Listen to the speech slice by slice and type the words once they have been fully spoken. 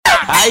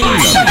Aí,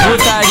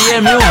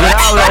 putaria 1000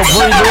 grau, é o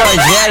boi do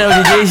Rogério, é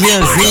o DJ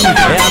Geanzinho,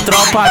 é a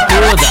tropa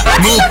toda,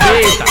 no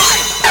peito.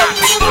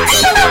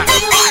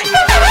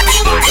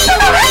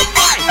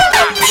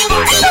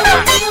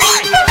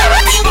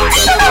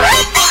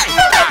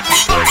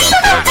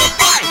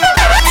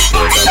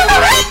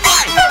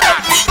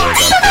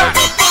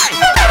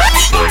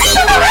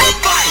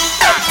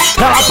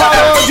 Ela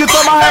parou de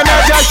tomar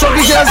remédio, achou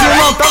que Geanzinho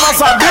não tava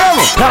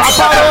sabendo. Ela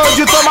parou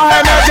de tomar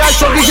remédio,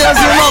 achou que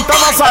Geanzinho não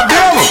tava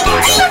sabendo.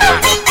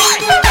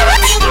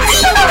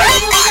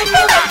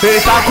 Ele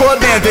tacou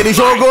dentro, ele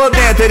jogou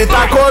dentro, ele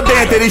tacou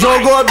dentro, ele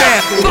jogou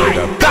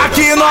dentro.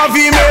 Daqui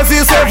 9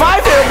 meses cê vai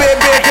ver o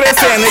bebê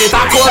crescendo. Ele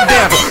tacou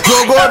dentro,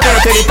 jogou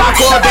dentro, ele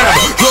tacou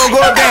dentro,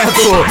 jogou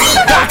dentro.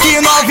 Daqui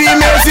 9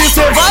 meses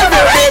cê vai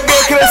ver o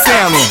bebê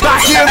crescendo.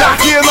 Daqui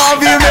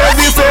 9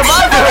 meses cê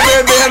vai ver o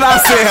bebê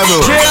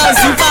nascendo.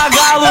 Geanzinho tá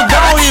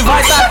galudão e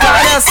vai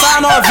tacar essa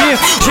novinha.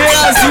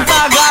 Geanzinho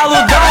tá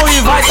galudão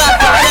e vai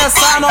tacar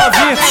essa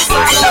novinha.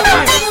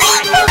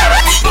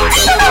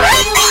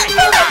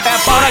 É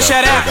pau na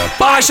xereca,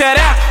 pau na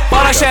xereca,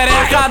 pau na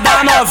xereca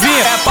da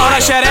novinha. É pau na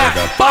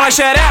xereca, pau na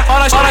xereca, pau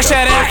na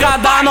xereca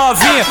da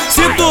novinha.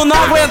 Se tu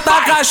não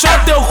aguentar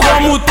caixota, eu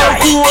como teu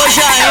cu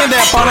hoje ainda.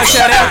 É pau na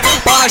xereca,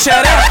 pau na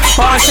xereca,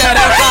 pau na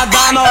xereca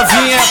da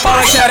novinha. É pau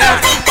na xereca,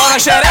 pau na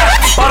xereca,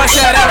 pau na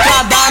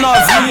xereca da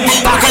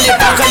novinha. Taca-lhe,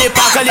 taca-lhe,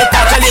 taca-lhe,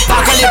 taca-lhe,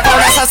 taca-lhe pau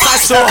nessas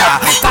cachorra.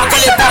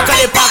 Taca-lhe,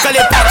 taca-lhe,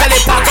 taca-lhe, taca-lhe,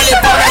 taca-lhe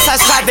pau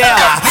nessas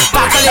cadelas.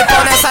 Taca-lhe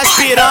pau nessas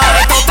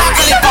piranha, então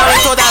taca-lhe pau em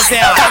todas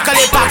elas.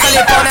 Taca-lhe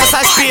pau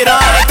nessas piranha,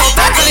 então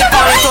taca-lhe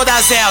pau em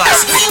todas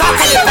elas.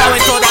 Taca-lhe pau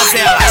em todas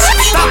elas.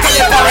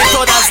 Taca-lhe pau em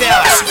todas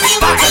elas.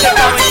 Taca-lhe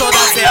pau em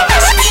todas elas.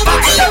 Taca-lhe pau em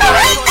todas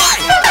elas.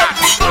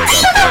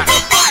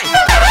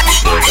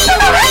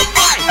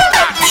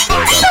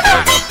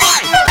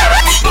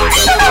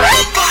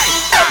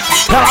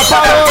 Ela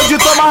parou de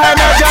tomar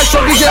remédio,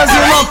 achou que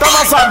Geanzinho não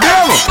tava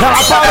sabendo.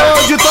 Ela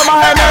parou de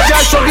tomar remédio,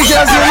 achou que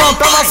Geanzinho não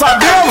tava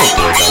sabendo.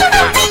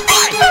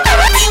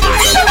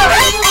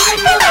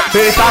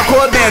 Ele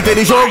tacou dentro,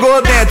 ele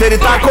jogou dentro, ele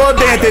tacou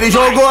dentro, ele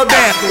jogou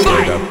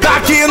dentro.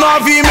 Daqui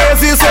 9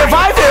 meses cê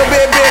vai ver o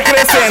bebê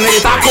crescendo.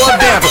 Ele tacou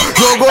dentro,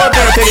 jogou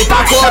dentro, ele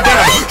tacou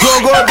dentro,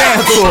 jogou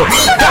dentro.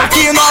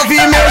 Daqui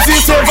 9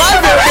 meses cê vai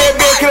ver o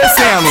bebê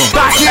crescendo.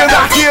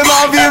 Daqui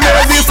 9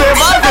 meses cê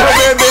vai ver o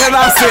bebê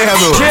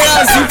nascendo.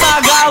 Geanzinho tá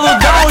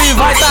galudão e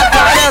vai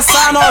tacar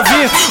essa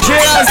novinha.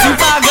 Geanzinho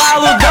tá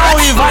galudão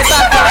e vai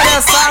tacar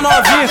essa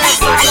novinha.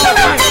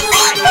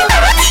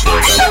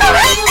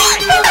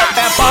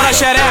 É pau na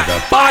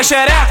xereca, pau na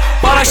xereca,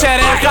 pau na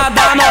xereca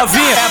da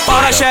novinha. É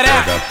pau na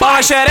xereca, pau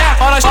na xereca,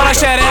 pau na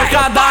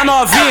xereca da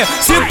novinha.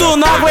 Se tu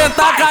não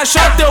aguentar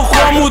caixota, eu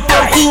como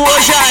teu cu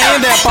hoje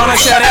ainda. É pau na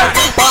xereca,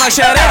 pau na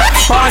xereca,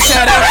 pau na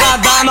xereca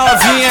da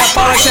novinha. É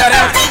pau na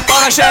xereca, pau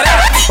na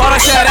xereca, pau na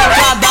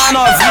xereca da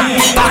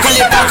novinha.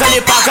 Taca-lhe,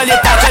 taca-lhe, taca-lhe,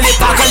 taca-lhe,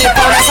 taca-lhe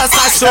pau nessas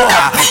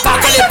cachorra.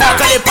 Taca-lhe,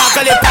 taca-lhe,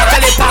 taca-lhe,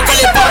 taca-lhe,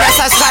 taca-lhe pau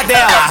nessas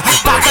cadelas.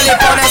 Taca-lhe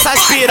pau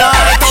nessas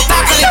piranha, então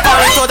taca-lhe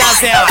pau em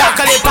todas elas.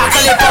 Taca-lhe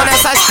pau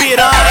nessas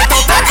piranha,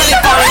 então taca-lhe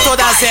pau em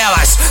todas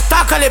elas.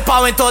 Taca-lhe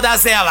pau em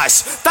todas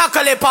elas.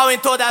 Taca-lhe pau em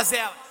todas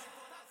elas.